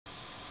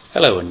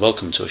Hello and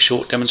welcome to a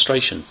short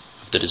demonstration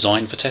of the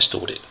Design for Test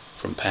Audit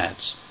from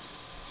PADS.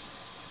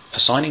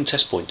 Assigning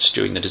test points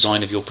during the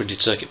design of your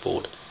printed circuit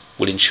board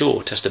will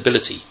ensure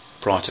testability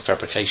prior to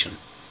fabrication.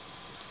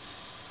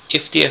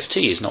 If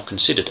DFT is not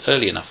considered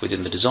early enough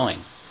within the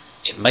design,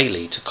 it may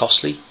lead to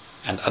costly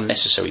and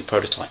unnecessary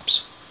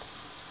prototypes.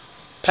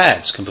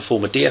 PADS can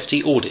perform a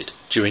DFT audit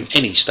during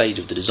any stage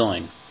of the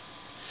design.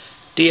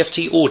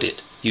 DFT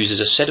Audit uses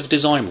a set of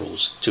design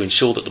rules to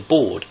ensure that the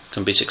board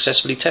can be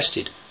successfully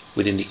tested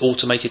within the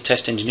automated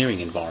test engineering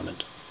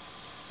environment.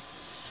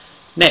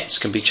 Nets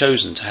can be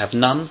chosen to have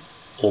none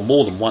or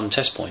more than one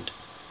test point.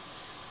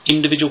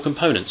 Individual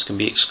components can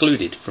be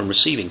excluded from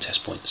receiving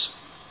test points.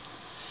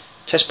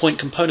 Test point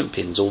component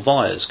pins or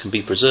vias can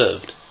be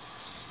preserved.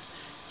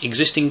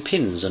 Existing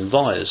pins and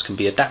vias can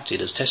be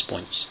adapted as test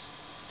points.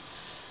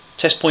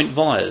 Test point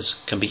vias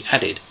can be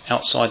added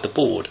outside the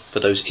board for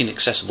those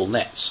inaccessible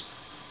nets.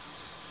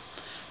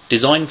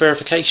 Design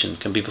verification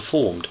can be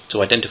performed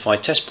to identify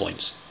test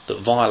points that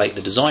violate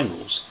the design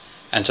rules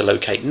and to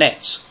locate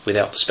nets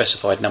without the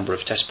specified number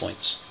of test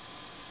points.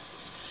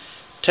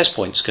 Test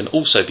points can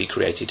also be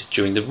created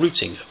during the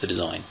routing of the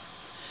design,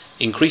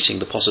 increasing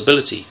the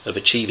possibility of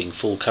achieving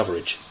full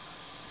coverage.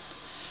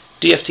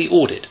 DFT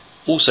Audit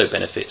also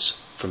benefits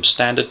from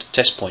standard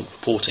test point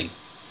reporting.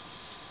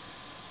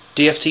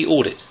 DFT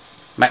Audit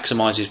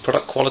maximizes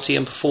product quality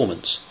and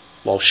performance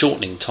while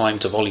shortening time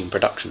to volume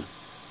production.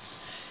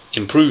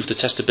 Improve the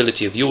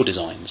testability of your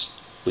designs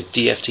with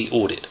DFT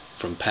Audit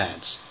from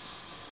PADS.